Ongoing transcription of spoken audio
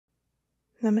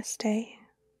Namaste.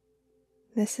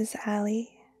 This is Ali,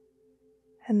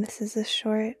 and this is a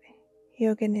short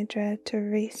yoga nidra to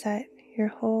reset your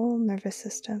whole nervous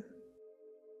system.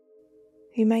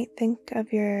 You might think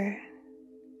of your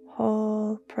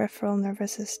whole peripheral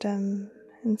nervous system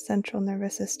and central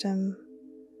nervous system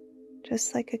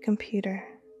just like a computer.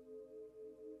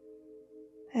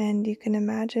 And you can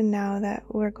imagine now that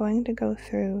we're going to go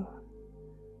through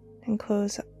and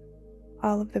close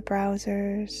all of the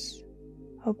browsers,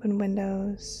 open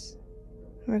windows.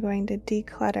 We're going to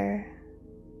declutter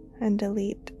and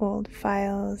delete old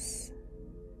files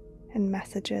and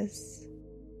messages,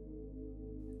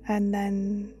 and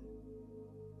then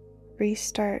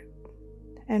restart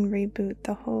and reboot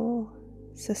the whole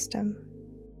system.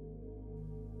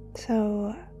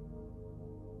 So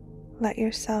let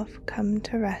yourself come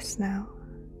to rest now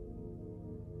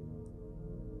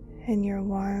in your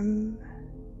warm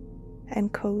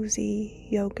and cozy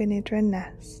yoga nidra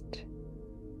nest,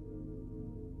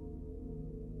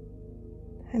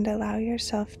 and allow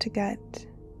yourself to get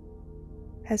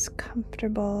as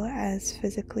comfortable as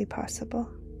physically possible,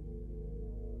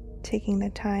 taking the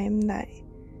time that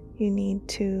you need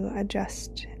to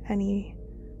adjust any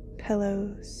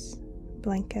pillows,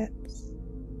 blankets,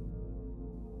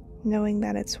 knowing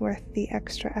that it's worth the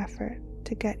extra effort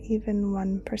to get even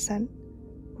 1%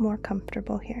 more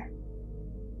comfortable here.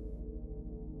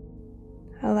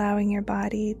 Allowing your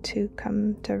body to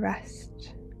come to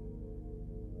rest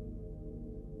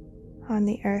on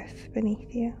the earth beneath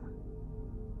you,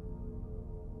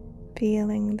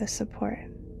 feeling the support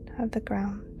of the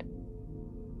ground.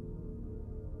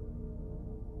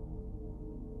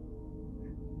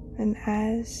 And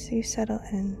as you settle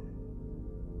in,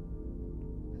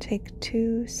 take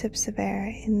 2 sips of air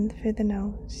in through the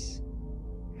nose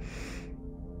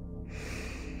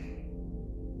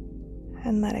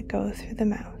and let it go through the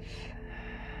mouth.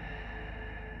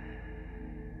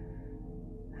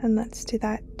 And let's do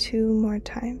that 2 more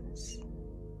times.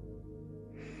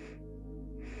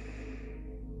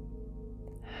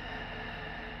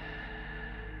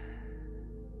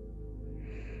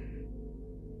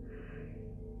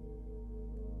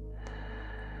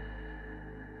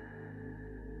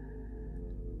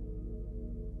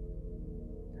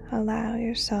 Allow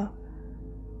yourself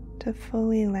to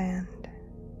fully land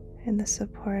in the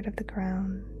support of the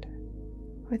ground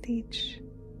with each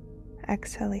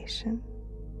exhalation.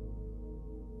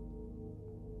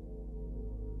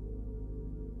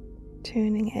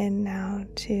 Tuning in now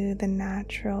to the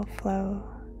natural flow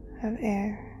of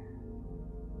air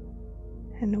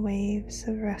and waves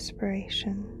of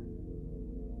respiration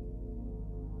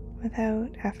without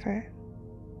effort,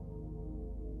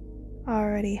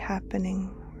 already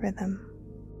happening rhythm.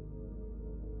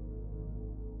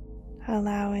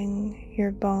 Allowing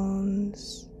your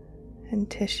bones and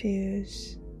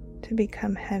tissues to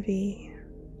become heavy,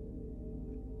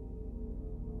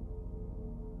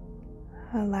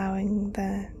 allowing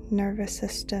the nervous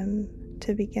system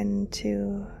to begin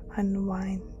to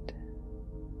unwind.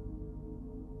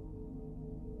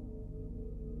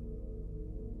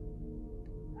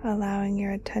 Allowing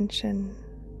your attention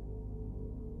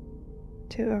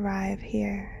to arrive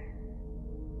here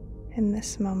in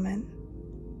this moment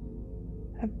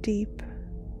of deep,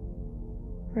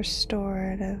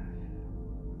 restorative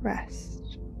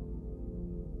rest.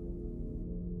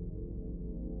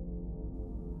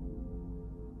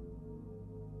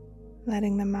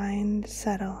 Letting the mind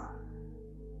settle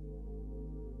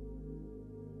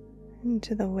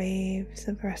into the waves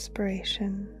of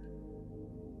respiration.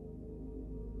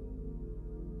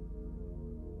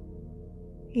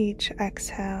 Each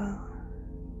exhale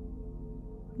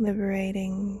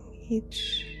liberating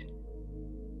each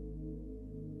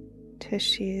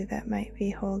tissue that might be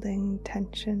holding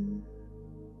tension,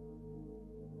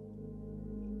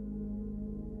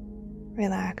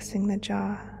 relaxing the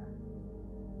jaw,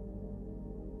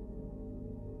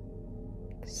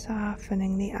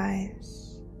 softening the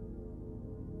eyes,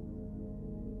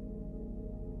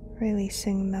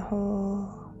 releasing the whole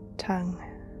tongue.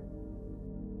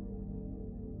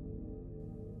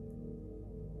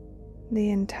 The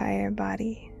entire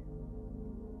body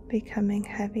becoming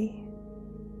heavy.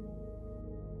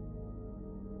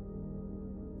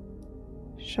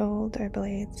 Shoulder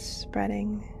blades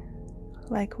spreading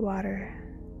like water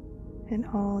in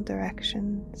all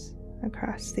directions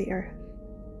across the earth.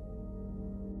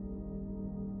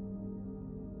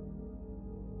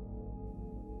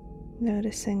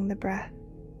 Noticing the breath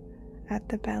at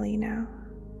the belly now.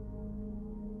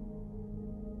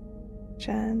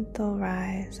 Gentle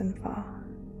rise and fall.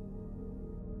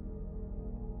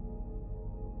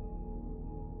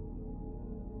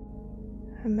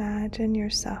 Imagine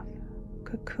yourself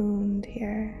cocooned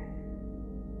here,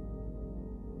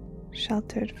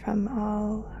 sheltered from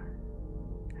all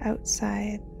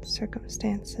outside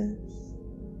circumstances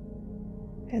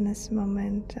in this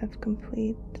moment of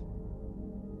complete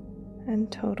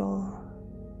and total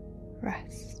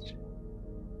rest.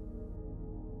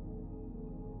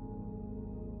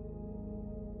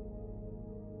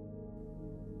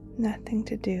 Nothing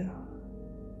to do,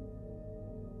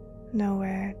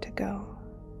 nowhere to go.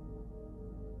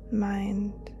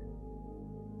 Mind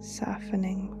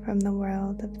softening from the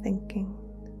world of thinking,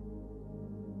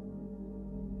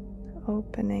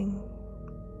 opening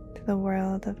to the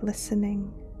world of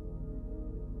listening,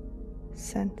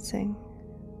 sensing,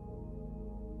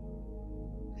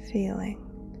 feeling.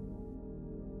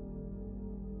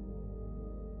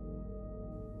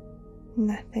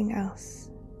 Nothing else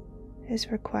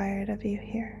is required of you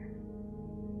here.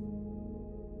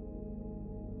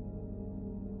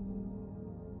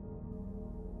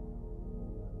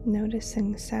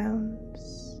 Noticing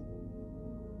sounds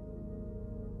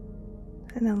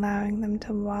and allowing them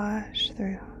to wash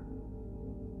through,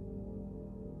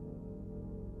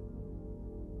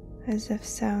 as if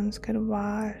sounds could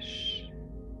wash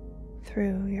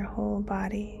through your whole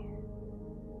body,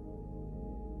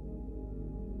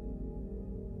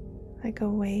 like a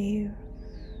wave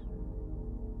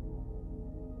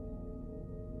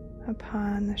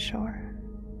upon the shore.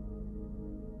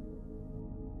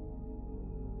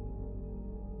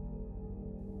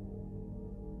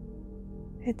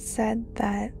 It's said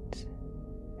that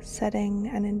setting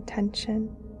an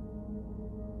intention,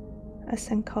 a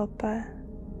sankalpa,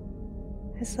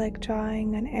 is like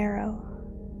drawing an arrow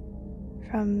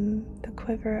from the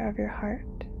quiver of your heart.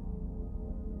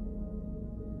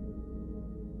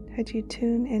 Could you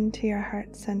tune into your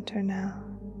heart center now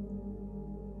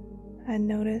and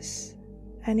notice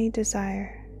any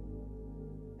desire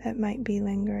that might be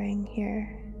lingering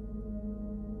here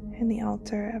in the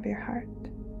altar of your heart?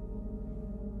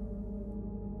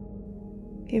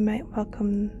 You might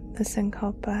welcome the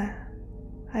sankalpa,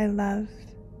 I love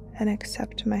and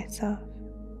accept myself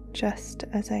just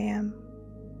as I am,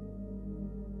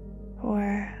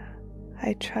 or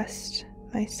I trust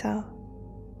myself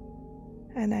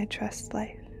and I trust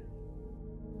life,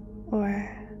 or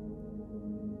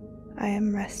I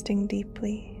am resting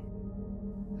deeply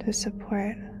to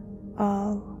support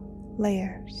all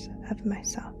layers of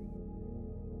myself.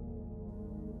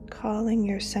 Calling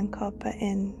your sankalpa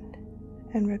in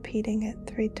and repeating it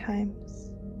 3 times.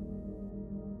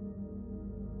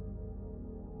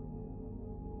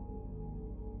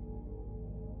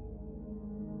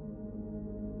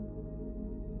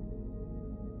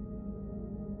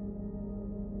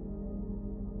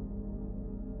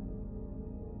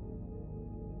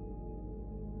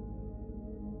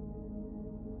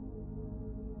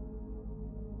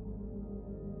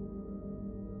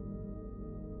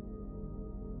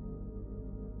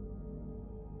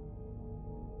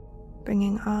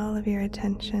 Bringing all of your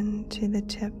attention to the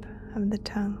tip of the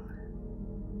tongue,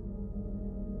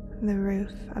 the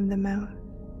roof of the mouth,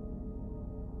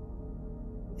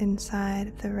 inside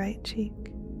of the right cheek,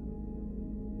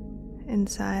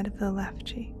 inside of the left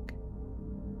cheek,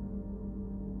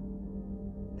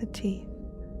 the teeth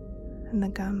and the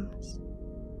gums,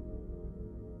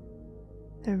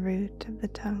 the root of the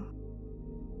tongue,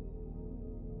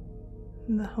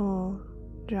 and the whole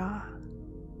jaw,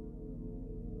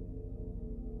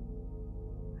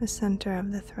 the center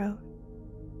of the throat,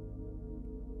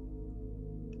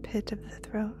 pit of the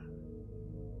throat,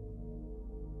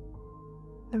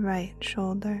 the right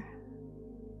shoulder,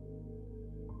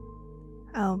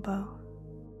 elbow,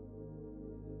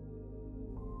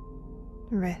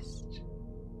 wrist,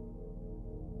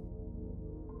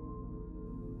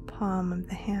 palm of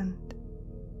the hand,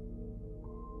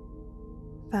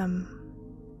 thumb,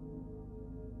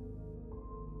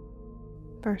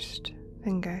 first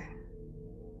finger,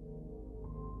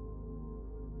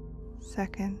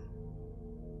 second,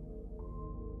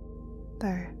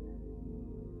 third,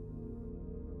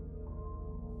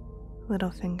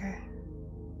 little finger,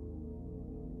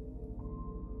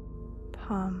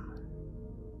 palm,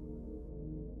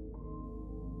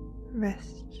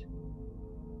 wrist,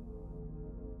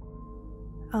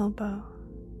 elbow,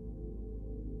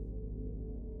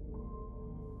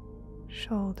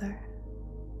 shoulder,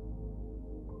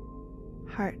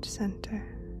 heart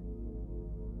center,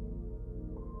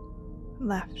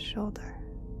 left shoulder,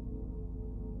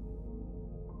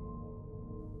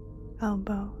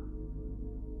 elbow,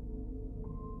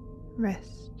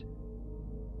 wrist,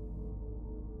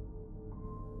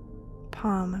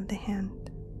 palm of the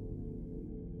hand,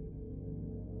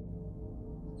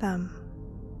 thumb,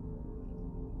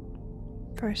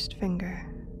 first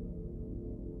finger,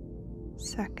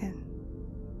 second,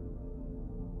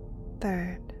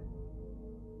 third,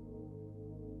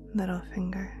 little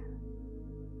finger,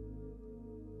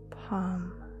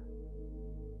 palm,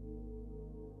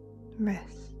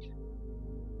 wrist,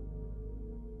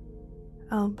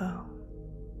 elbow,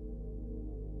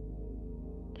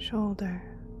 shoulder,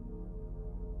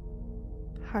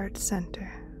 heart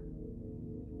center,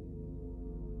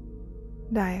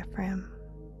 diaphragm,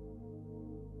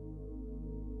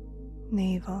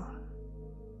 navel,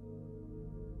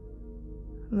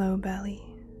 low belly,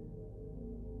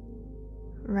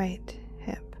 right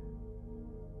hip,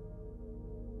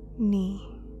 knee,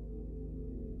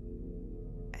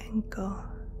 ankle,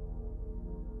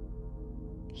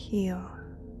 heel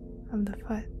of the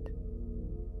foot,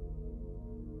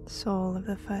 sole of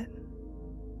the foot,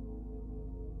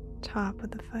 top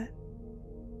of the foot,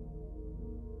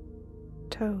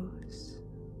 toes,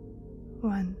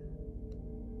 1,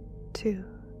 2,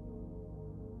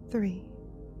 3,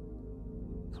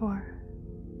 4,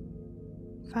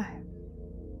 5,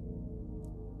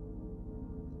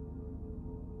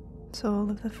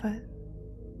 sole of the foot,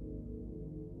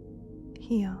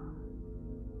 heel,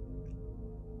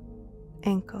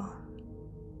 ankle,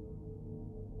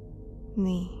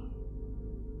 knee,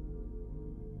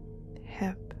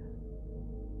 hip,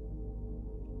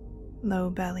 low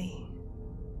belly,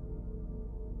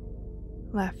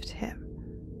 left hip,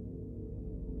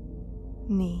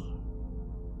 knee,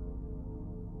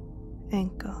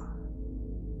 ankle,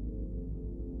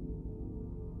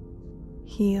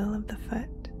 heel of the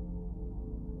foot,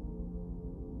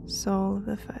 sole of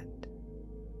the foot,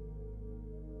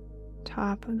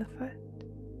 top of the foot,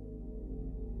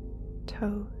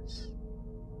 toes,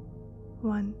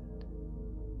 1,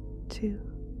 2,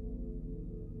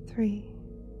 3,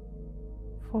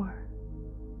 4,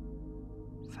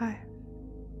 5,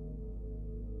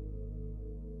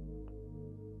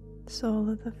 sole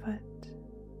of the foot,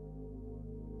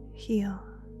 heel,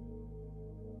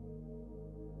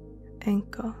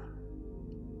 ankle,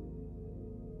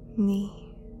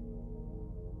 knee,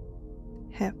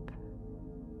 hip,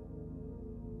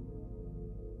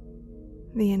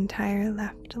 the entire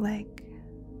left leg,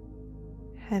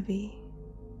 heavy,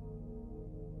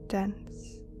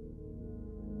 dense,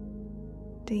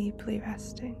 deeply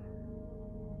resting.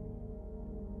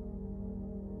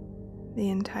 The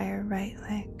entire right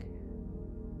leg,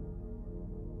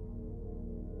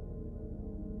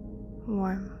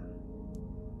 warm,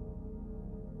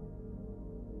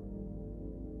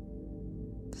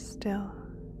 still,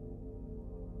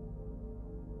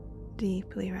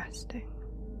 deeply resting.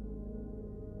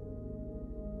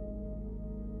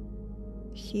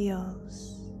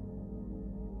 Heels,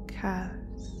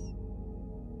 calves,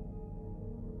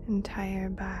 entire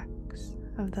backs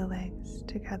of the legs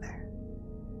together.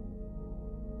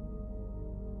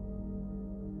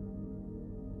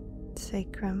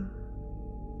 Sacrum,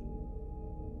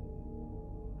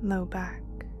 low back,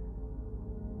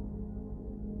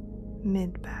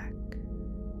 mid back,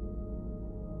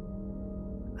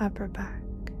 upper back,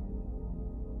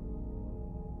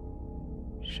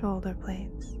 shoulder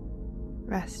blades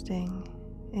resting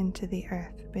into the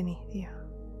earth beneath you,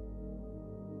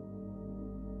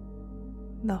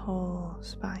 the whole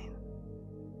spine,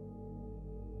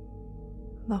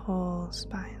 the whole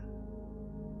spine,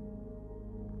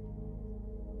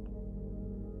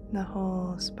 the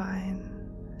whole spine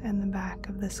and the back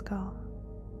of the skull,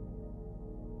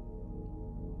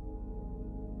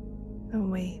 the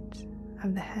weight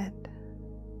of the head,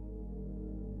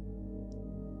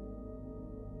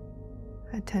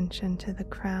 attention to the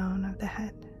crown of the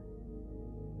head,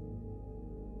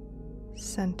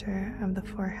 center of the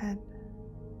forehead,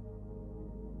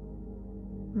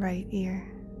 right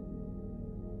ear,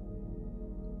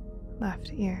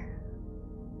 left ear,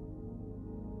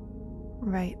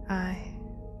 right eye,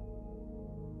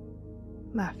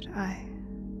 left eye,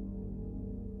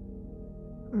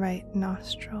 right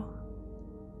nostril,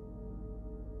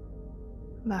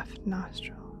 left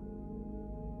nostril,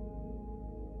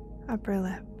 upper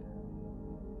lip,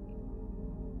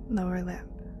 lower lip,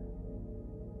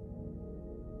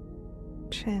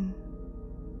 chin,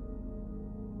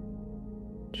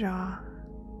 jaw,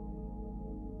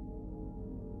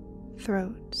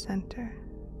 throat center,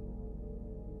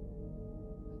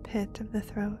 pit of the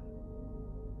throat,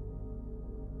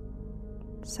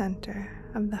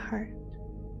 center of the heart.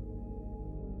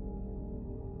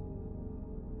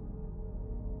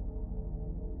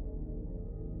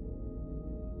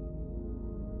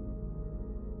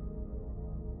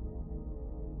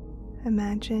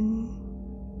 Imagine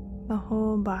the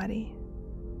whole body,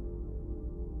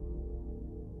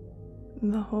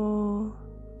 the whole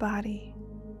body,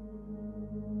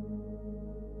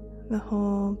 the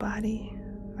whole body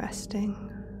resting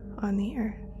on the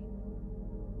earth.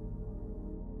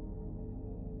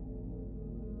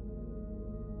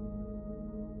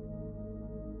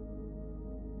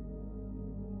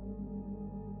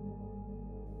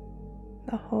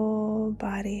 The whole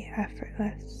body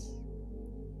effortless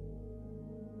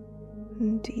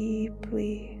and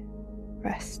deeply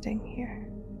resting here,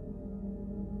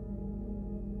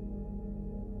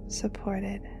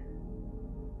 supported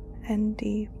and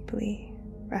deeply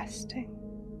resting.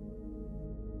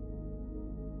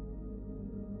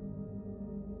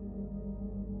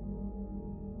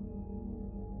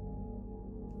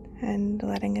 And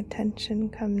letting attention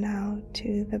come now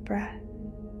to the breath.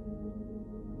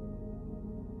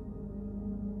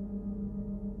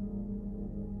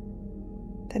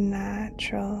 The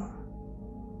natural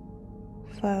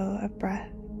flow of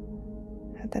breath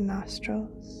at the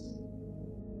nostrils,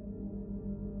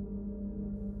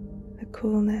 the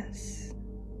coolness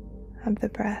of the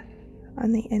breath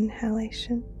on the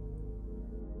inhalation,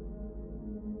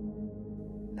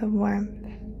 the warmth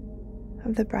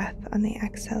of the breath on the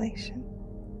exhalation.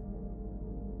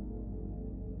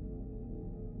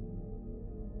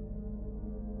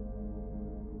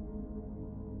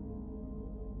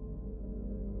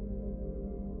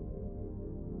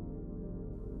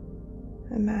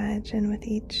 Imagine with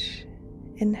each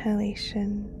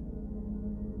inhalation,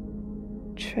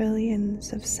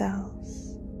 trillions of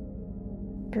cells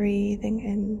breathing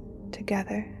in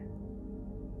together.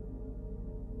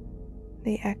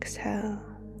 The exhale,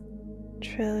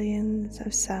 trillions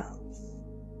of cells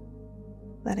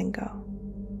letting go.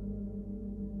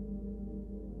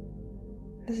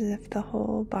 As if the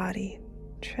whole body,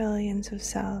 trillions of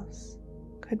cells,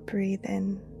 could breathe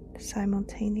in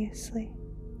simultaneously.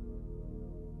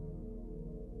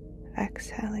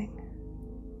 Exhaling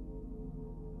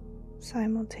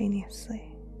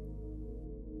simultaneously.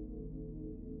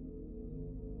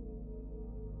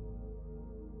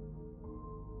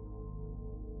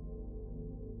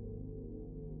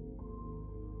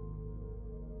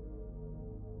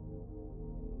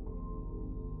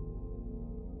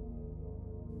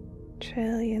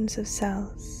 Trillions of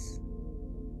cells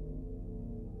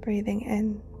breathing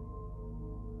in,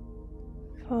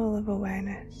 full of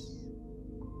awareness.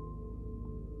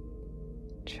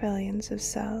 Trillions of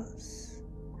cells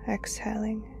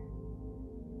exhaling,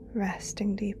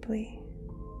 resting deeply,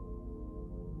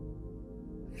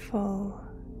 full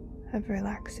of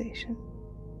relaxation.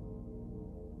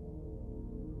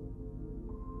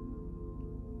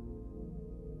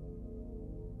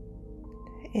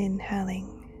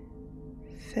 Inhaling,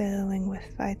 filling with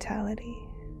vitality.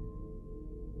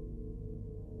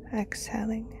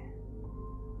 Exhaling,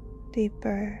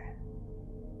 deeper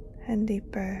and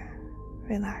deeper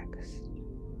relaxed.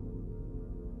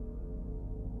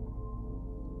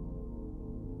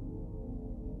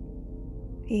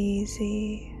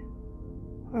 Easy,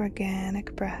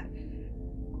 organic breath.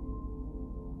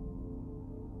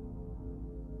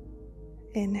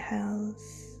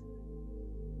 Inhales,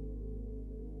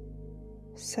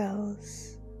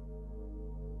 cells,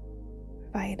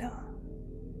 vital,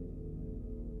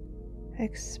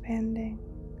 expanding,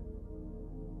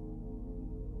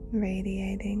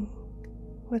 radiating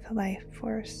with life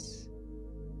force.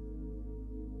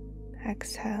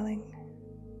 Exhaling,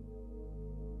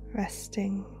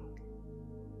 resting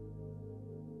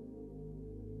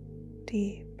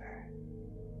deeper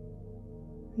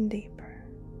and deeper.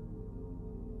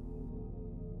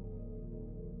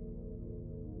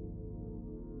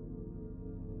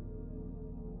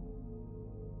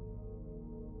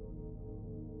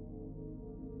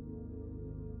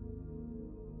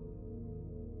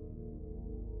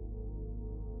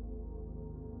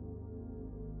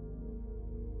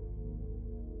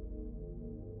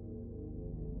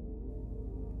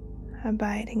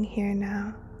 Abiding here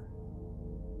now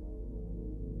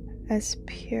as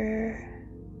pure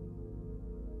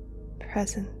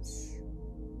presence,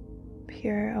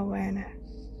 pure awareness.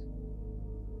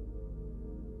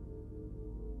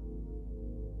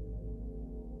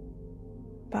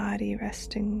 Body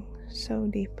resting so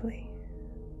deeply.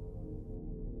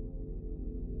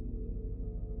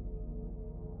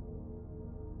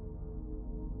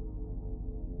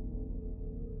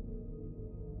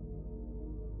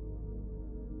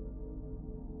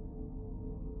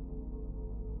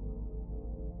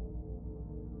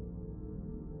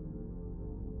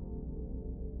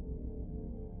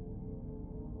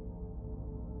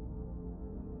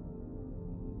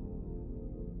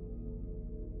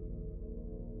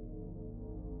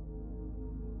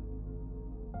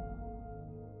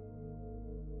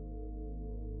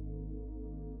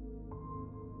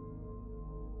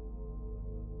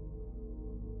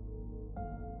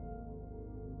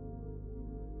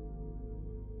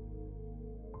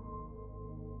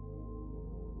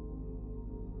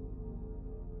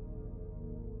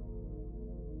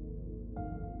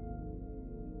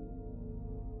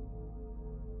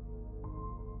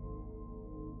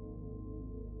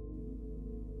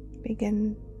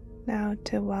 Begin now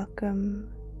to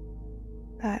welcome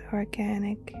that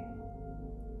organic,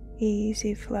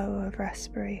 easy flow of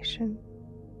respiration.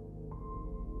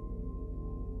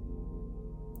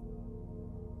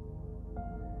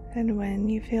 And when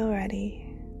you feel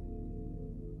ready,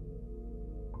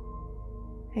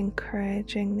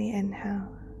 encouraging the inhale,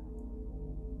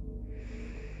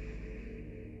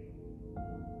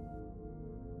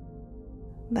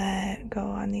 let go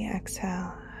on the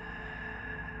exhale.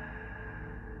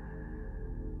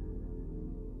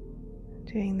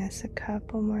 Doing this a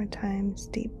couple more times.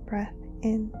 Deep breath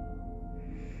in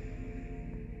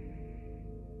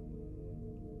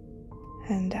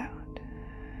and out.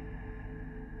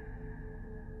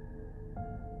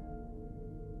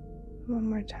 One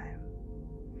more time.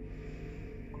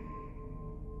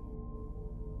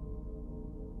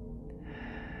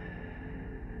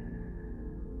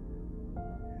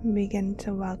 Begin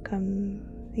to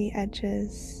welcome the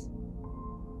edges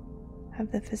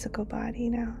of the physical body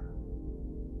now.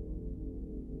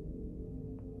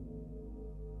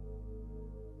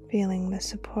 Feeling the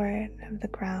support of the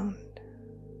ground,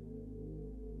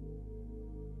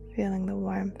 feeling the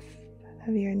warmth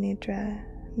of your Nidra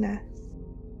nest,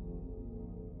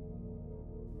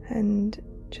 and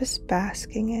just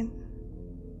basking in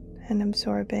and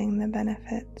absorbing the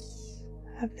benefits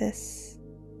of this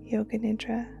Yoga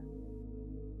Nidra.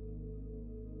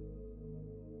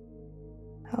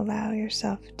 Allow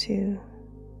yourself to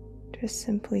just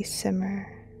simply simmer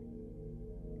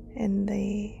in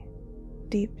the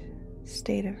deep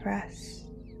state of rest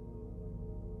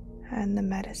and the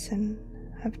medicine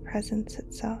of presence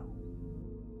itself.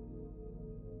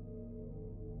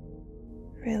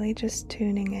 Really just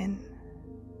tuning in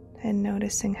and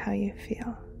noticing how you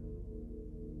feel.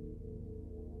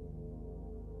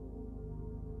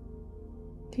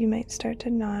 You might start to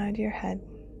nod your head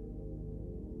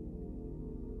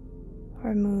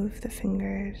or move the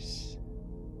fingers,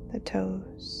 the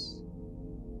toes.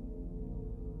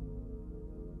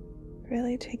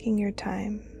 Really taking your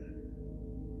time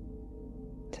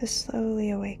to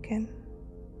slowly awaken.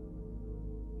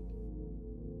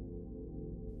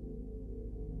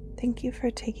 Thank you for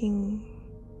taking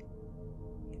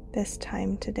this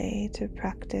time today to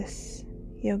practice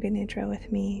Yoga Nidra with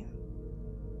me.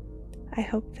 I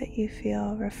hope that you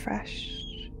feel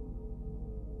refreshed.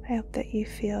 I hope that you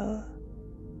feel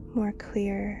more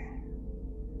clear.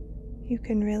 You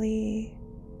can really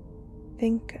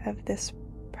think of this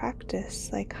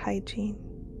practice like hygiene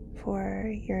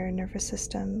for your nervous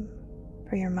system,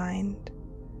 for your mind,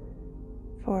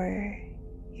 for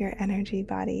your energy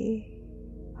body,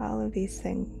 all of these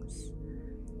things,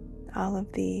 all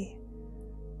of the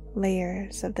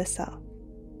layers of the self,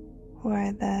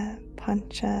 or the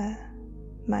pancha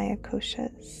maya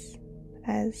koshas,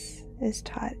 as is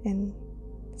taught in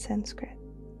Sanskrit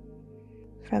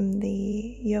from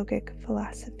the yogic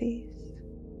philosophies.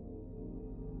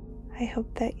 I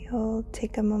hope that you'll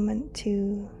take a moment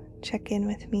to check in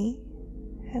with me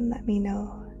and let me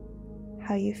know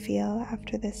how you feel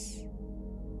after this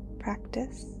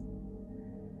practice.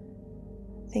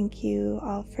 Thank you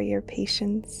all for your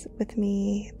patience with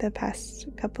me the past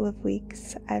couple of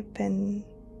weeks. I've been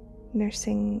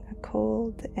nursing a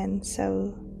cold, and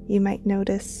so you might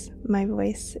notice my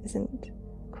voice isn't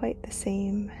quite the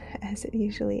same as it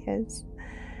usually is.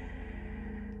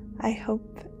 I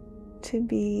hope to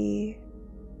be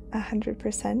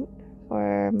 100%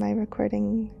 for my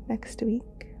recording next week,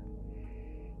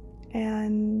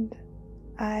 and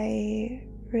I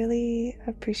really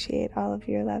appreciate all of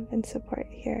your love and support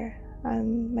here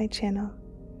on my channel.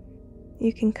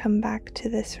 You can come back to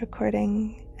this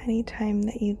recording anytime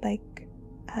that you'd like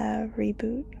a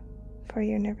reboot for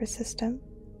your nervous system.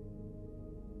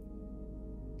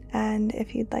 And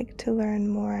if you'd like to learn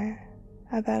more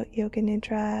about Yoga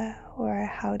Nidra or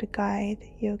how to guide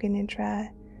Yoga Nidra,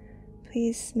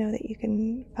 please know that you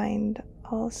can find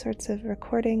all sorts of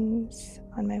recordings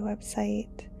on my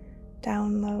website,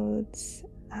 downloads,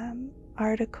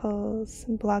 articles,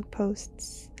 and blog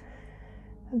posts.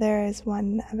 There is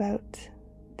one about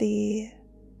the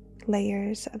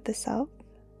layers of the self,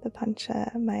 the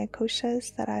pancha maya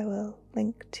koshas, that I will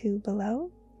link to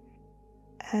below.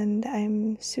 And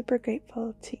I'm super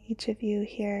grateful to each of you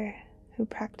here who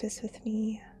practice with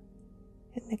me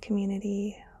in the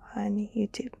community on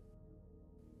YouTube.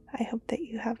 I hope that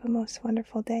you have a most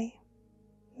wonderful day.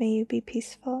 May you be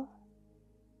peaceful.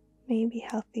 May you be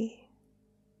healthy.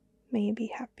 May you be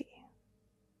happy.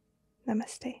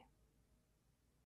 Namaste.